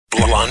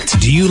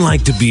blunt? Do you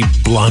like to be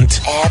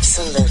blunt?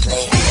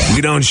 Absolutely.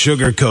 We don't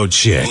sugarcoat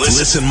shit.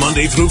 Listen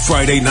Monday through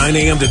Friday, 9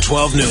 a.m. to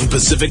 12 noon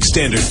Pacific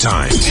Standard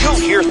Time. You'll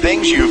hear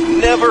things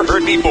you've never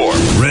heard before.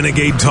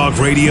 Renegade Talk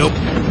Radio.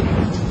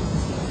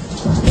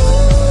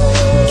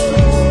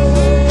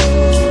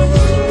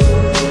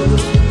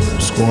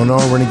 What's going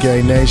on,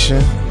 Renegade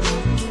Nation?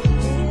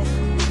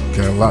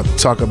 Got a lot to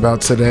talk about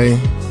today.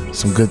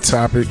 Some good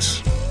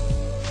topics.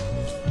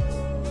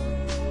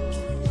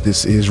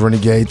 This is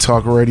Renegade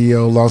Talk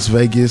Radio, Las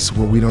Vegas,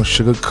 where we don't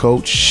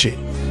sugarcoat shit.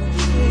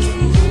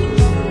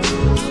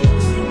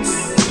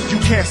 You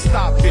can't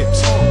stop it,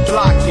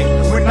 block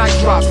it, when I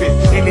drop it.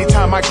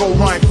 Anytime I go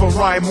rhyme for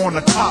rhyme on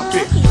a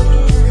topic.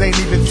 They ain't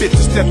even fit to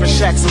step in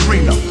Shaq's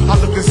arena. I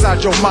look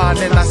inside your mind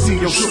and I see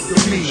your shook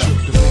demeanor.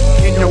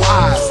 In your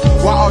eyes,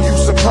 why are you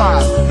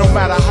surprised? No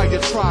matter how you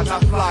try,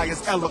 not fly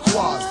as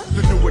Eloquaz.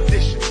 The new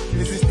edition,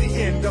 is this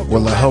the end of?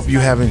 Well, I hope you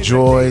have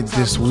enjoyed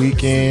this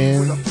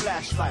weekend.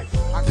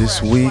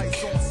 This week,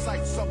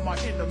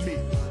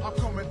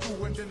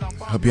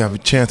 hope you have a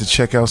chance to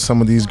check out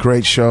some of these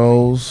great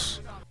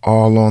shows,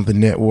 all on the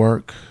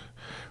network.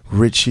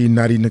 Richie,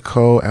 Naughty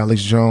Nicole,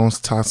 Alex Jones,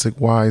 Toxic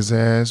Wise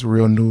Ass,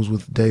 Real News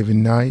with David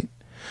Knight,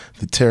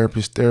 The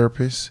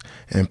Therapist,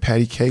 and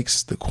Patty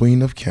Cakes, the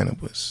Queen of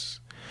Cannabis.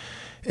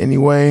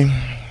 Anyway,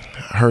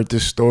 I heard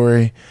this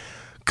story,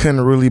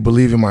 couldn't really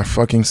believe in my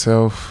fucking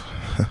self.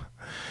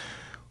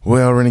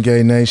 Well,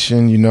 Renegade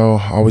Nation, you know,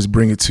 I always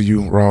bring it to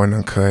you raw and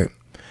uncut.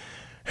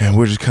 And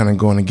we're just kind of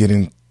going to get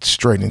in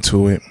straight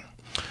into it.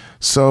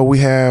 So we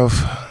have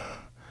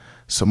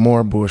some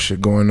more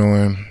bullshit going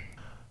on.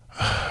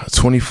 A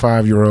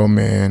 25-year-old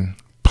man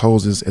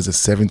poses as a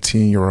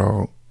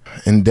 17-year-old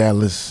in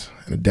Dallas,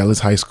 at a Dallas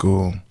high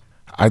school.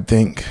 I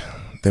think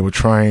they were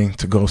trying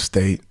to go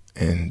state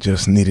and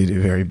just needed it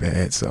very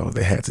bad, so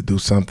they had to do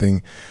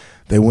something.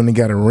 They went and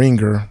got a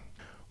ringer,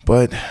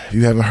 but if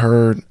you haven't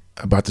heard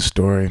about the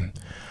story,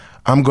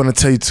 I'm going to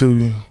tell you to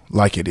you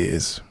like it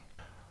is.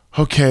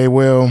 Okay,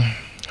 well,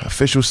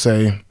 officials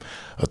say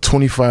a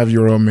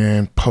 25-year-old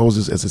man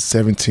poses as a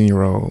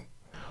 17-year-old.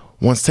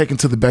 Once taken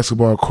to the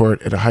basketball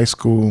court at a high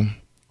school,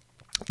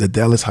 the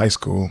Dallas High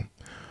School,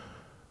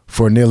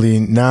 for nearly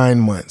 9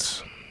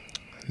 months.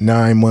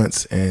 9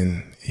 months,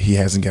 and he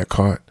hasn't got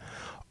caught.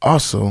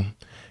 Also,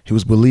 he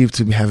was believed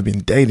to have been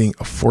dating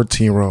a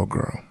 14-year-old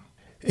girl.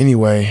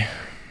 Anyway,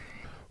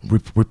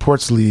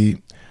 reportedly,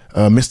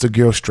 Mr.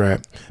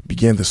 Gilstrap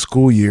began the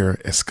school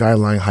year at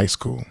Skyline High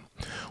School,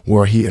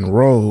 where he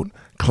enrolled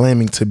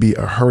claiming to be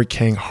a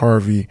Hurricane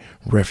Harvey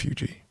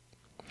refugee.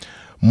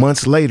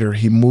 Months later,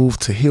 he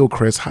moved to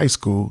Hillcrest High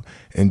School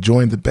and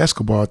joined the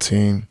basketball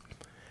team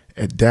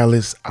at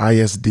Dallas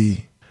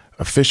ISD.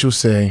 Officials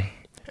say,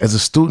 as a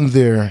student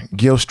there,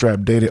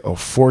 Gilstrap dated a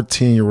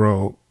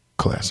 14-year-old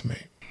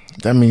classmate.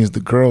 That means the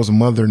girl's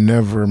mother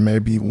never,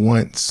 maybe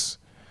once,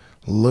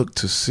 looked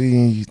to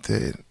see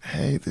that,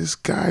 hey, this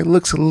guy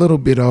looks a little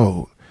bit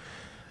old.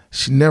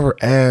 She never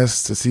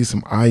asked to see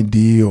some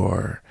ID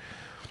or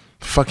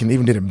fucking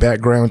even did a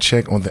background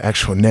check on the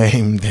actual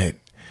name that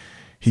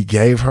he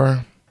gave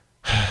her.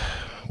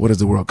 What is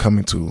the world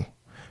coming to?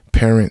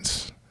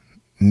 Parents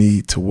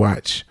need to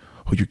watch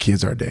who your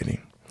kids are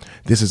dating.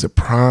 This is a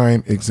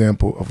prime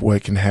example of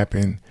what can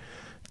happen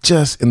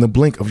just in the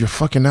blink of your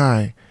fucking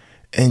eye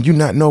and you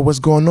not know what's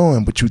going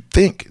on, but you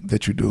think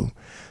that you do.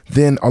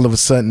 Then all of a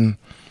sudden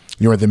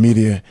you're in the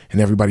media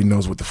and everybody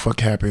knows what the fuck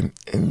happened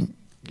and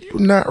you're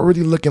not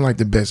really looking like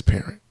the best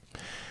parent.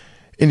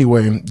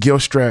 Anyway,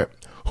 Gilstrap,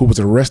 who was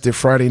arrested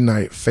Friday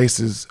night,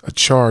 faces a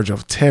charge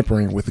of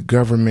tampering with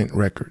government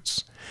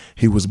records.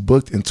 He was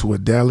booked into a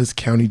Dallas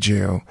County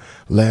jail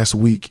last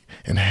week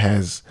and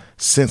has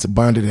since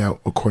bonded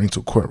out according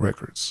to court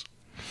records.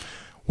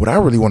 What I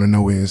really want to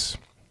know is,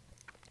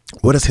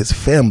 what does his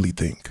family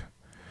think?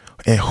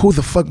 And who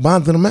the fuck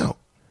bonded him out?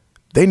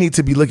 They need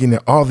to be looking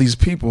at all these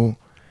people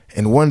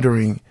and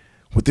wondering,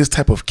 with this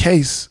type of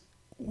case,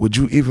 would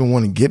you even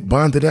want to get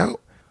bonded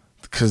out?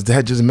 Because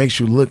that just makes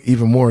you look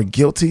even more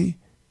guilty,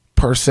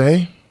 per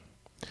se.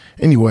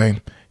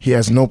 Anyway, he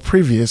has no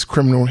previous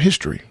criminal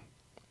history.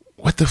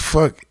 What the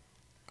fuck?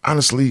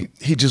 Honestly,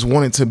 he just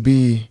wanted to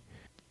be,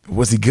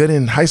 was he good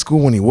in high school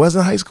when he was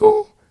in high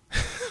school?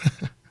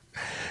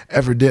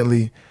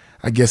 Evidently,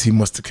 I guess he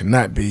must have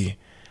cannot be.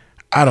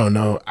 I don't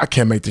know. I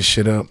can't make this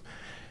shit up.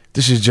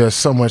 This is just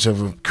so much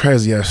of a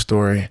crazy ass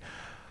story.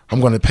 I'm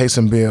going to pay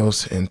some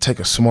bills and take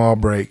a small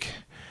break,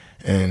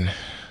 and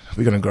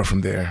we're going to go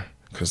from there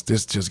because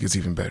this just gets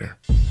even better.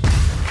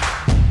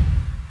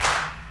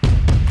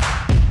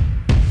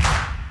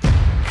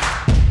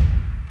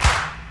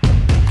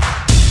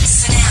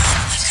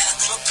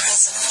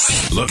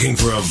 Looking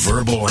for a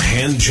verbal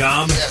hand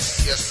job?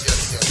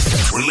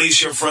 Yes.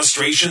 Release your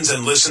frustrations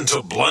and listen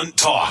to Blunt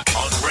Talk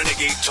on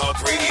Renegade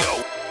Talk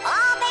Radio.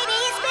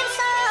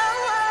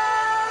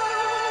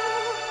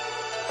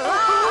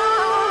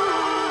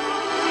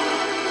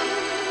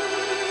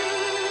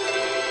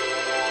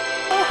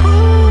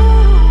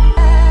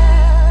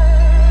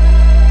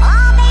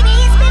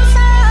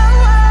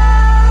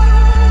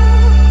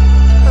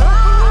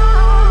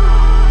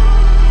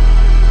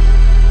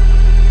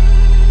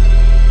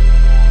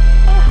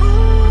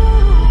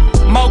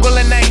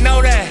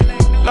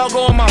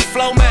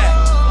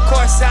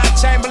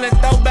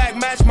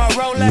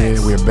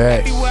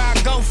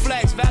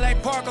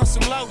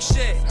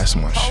 That's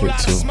my shit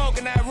too.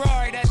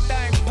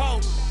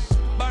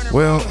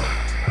 Well,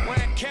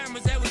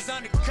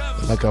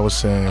 like I was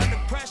saying,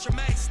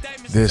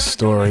 this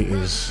story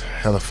is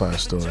hella fire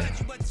story.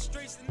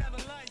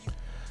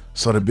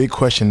 So the big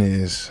question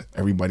is,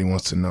 everybody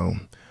wants to know,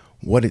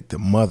 what did the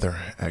mother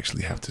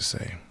actually have to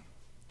say?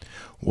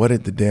 What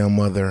did the damn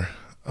mother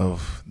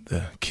of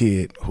the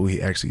kid who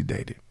he actually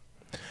dated?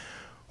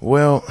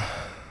 Well,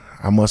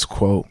 I must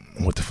quote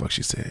what the fuck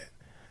she said.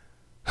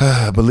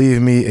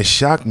 Believe me, it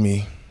shocked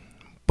me,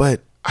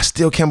 but I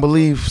still can't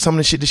believe some of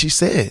the shit that she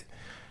said.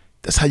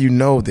 That's how you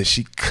know that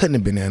she couldn't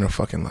have been there in her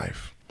fucking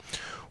life.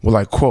 Well,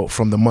 I quote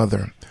from the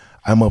mother,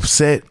 "I'm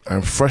upset,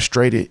 I'm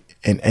frustrated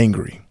and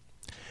angry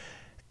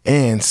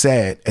and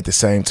sad at the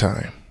same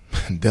time."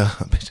 Duh,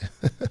 bitch.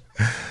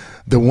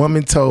 The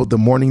woman told the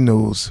Morning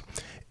News,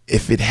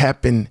 if it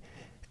happened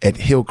at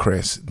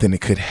Hillcrest, then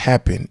it could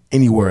happen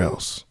anywhere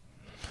else.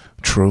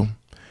 True.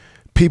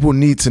 People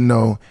need to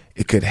know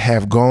it could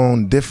have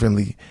gone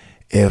differently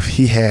if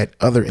he had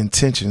other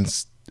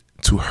intentions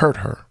to hurt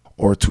her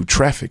or to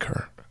traffic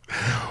her.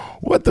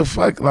 What the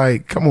fuck?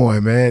 Like, come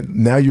on, man.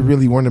 Now you're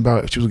really worrying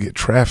about if she was gonna get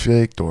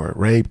trafficked or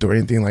raped or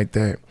anything like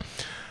that.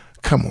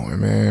 Come on,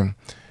 man.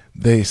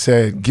 They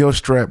said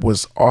Gilstrap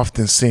was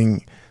often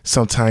seen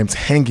sometimes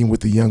hanging with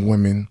the young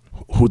women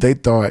who they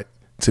thought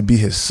to be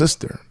his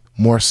sister,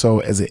 more so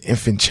as an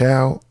infant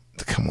child.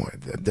 Come on,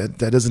 that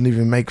doesn't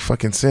even make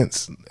fucking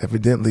sense.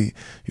 Evidently,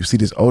 you see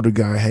this older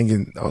guy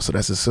hanging, oh, so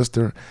that's his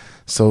sister.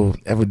 So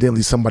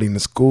evidently somebody in the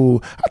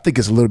school. I think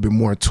it's a little bit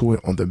more to it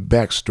on the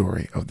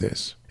backstory of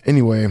this.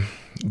 Anyway,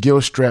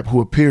 Gilstrap,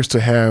 who appears to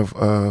have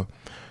a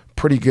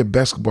pretty good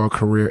basketball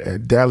career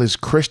at Dallas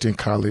Christian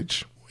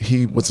College,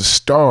 he was a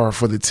star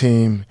for the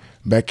team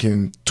back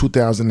in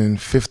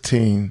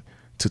 2015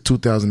 to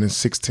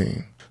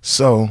 2016.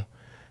 So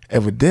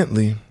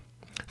evidently,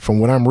 from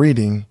what I'm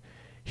reading,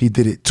 he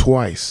did it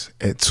twice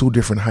at two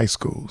different high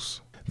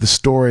schools. The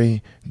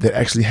story that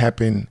actually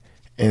happened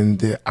in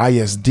the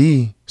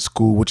ISD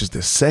school, which is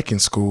the second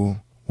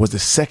school, was the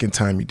second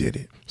time he did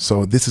it.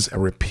 So this is a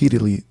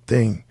repeatedly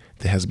thing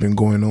that has been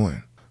going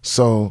on.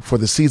 So for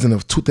the season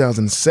of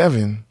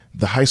 2007,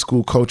 the high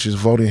school coaches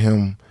voted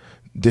him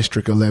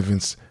District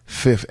 11's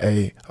 5th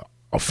A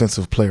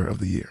Offensive Player of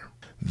the Year.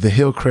 The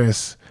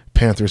Hillcrest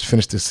Panthers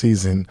finished the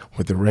season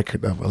with a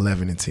record of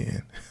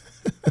 11-10.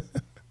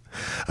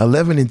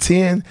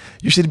 11-10,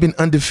 you should have been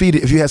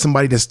undefeated if you had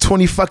somebody that's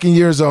 20 fucking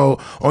years old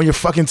on your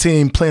fucking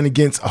team playing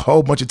against a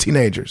whole bunch of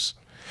teenagers.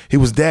 He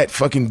was that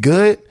fucking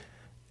good?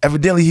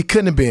 Evidently he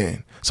couldn't have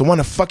been. So why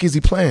the fuck is he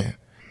playing?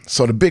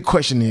 So the big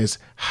question is,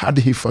 how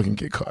did he fucking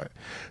get caught?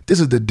 This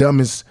is the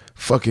dumbest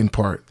fucking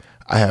part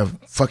I have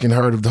fucking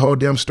heard of the whole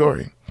damn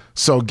story.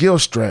 So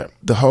Gilstrap,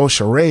 the whole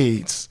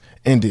charades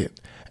ended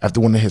after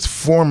one of his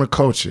former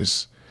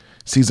coaches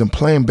sees him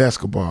playing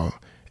basketball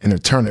in a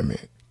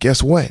tournament.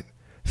 Guess what?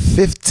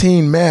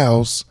 15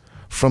 miles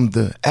from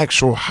the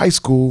actual high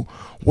school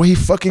where he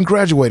fucking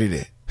graduated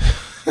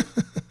at.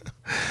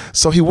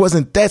 So he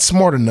wasn't that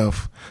smart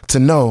enough to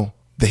know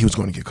that he was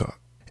going to get caught.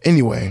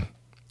 Anyway,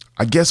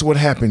 I guess what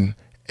happened,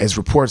 as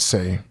reports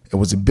say, it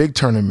was a big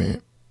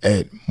tournament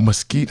at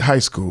Mesquite High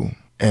School,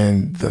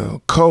 and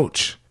the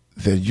coach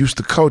that used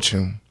to coach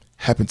him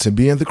happened to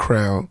be in the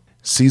crowd,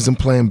 sees him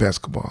playing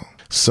basketball.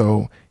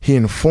 So he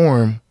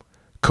informed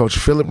Coach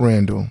Philip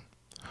Randall,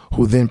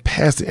 who then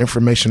passed the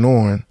information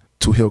on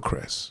to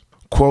Hillcrest.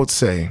 Quotes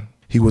say,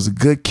 he was a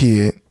good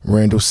kid,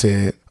 Randall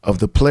said. Of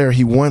the player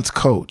he once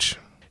coached,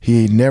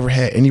 he never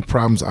had any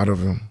problems out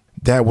of him.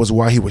 That was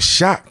why he was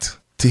shocked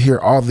to hear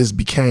all this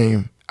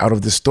became out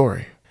of this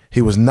story.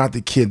 He was not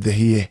the kid that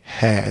he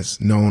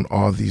has known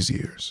all these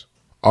years.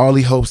 All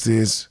he hopes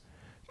is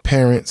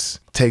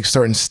parents take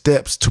certain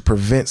steps to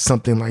prevent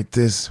something like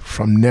this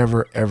from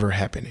never, ever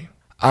happening.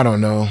 I don't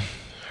know.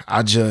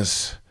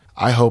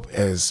 I hope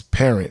as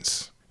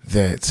parents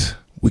that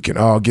we can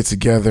all get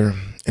together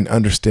and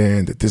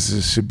understand that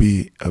should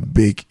be a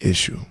big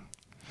issue.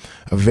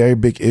 A very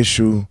big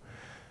issue.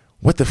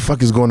 What the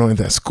fuck is going on in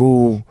that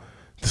school?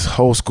 This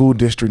whole school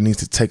district needs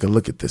to take a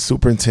look at the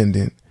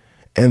superintendent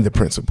and the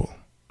principal.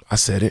 I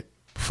said it.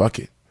 Fuck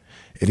it.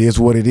 It is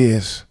what it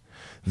is.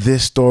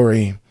 This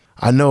story,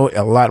 I know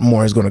a lot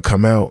more is going to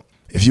come out.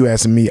 If you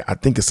ask me, I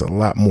think it's a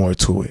lot more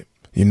to it.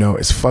 You know,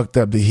 it's fucked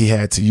up that he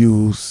had to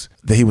use,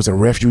 that he was a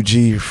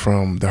refugee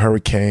from the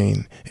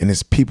hurricane, and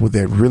it's people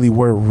that really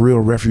were real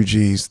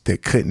refugees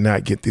that could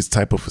not get this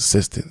type of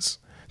assistance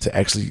to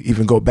actually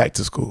even go back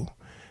to school.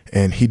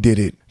 And he did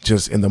it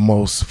just in the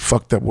most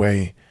fucked up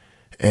way.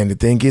 And the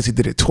thing is, he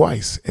did it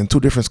twice in two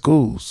different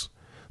schools.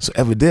 So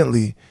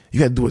evidently,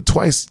 you had to do it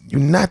twice. You're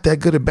not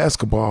that good at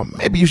basketball.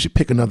 Maybe you should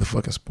pick another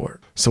fucking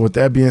sport. So with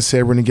that being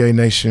said, Renegade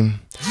Nation,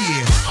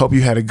 hope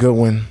you had a good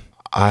one.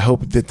 I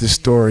hope that this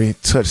story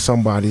touched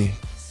somebody.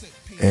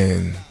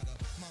 And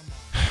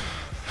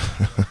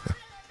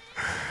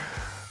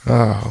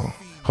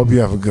hope you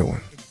have a good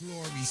one.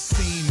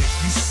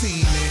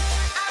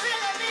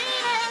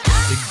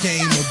 The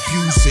game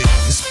abuse it,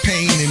 it's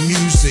pain and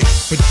music.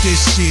 But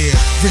this year,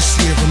 this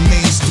year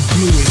remains the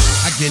bluest.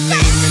 I get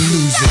lame and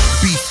lose it.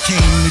 Beef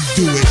came to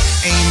do it,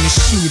 aim to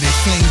shoot it.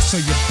 Flames so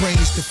your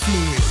brain's the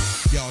fluid.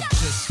 Y'all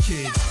just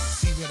kids,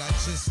 see what I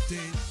just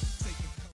did?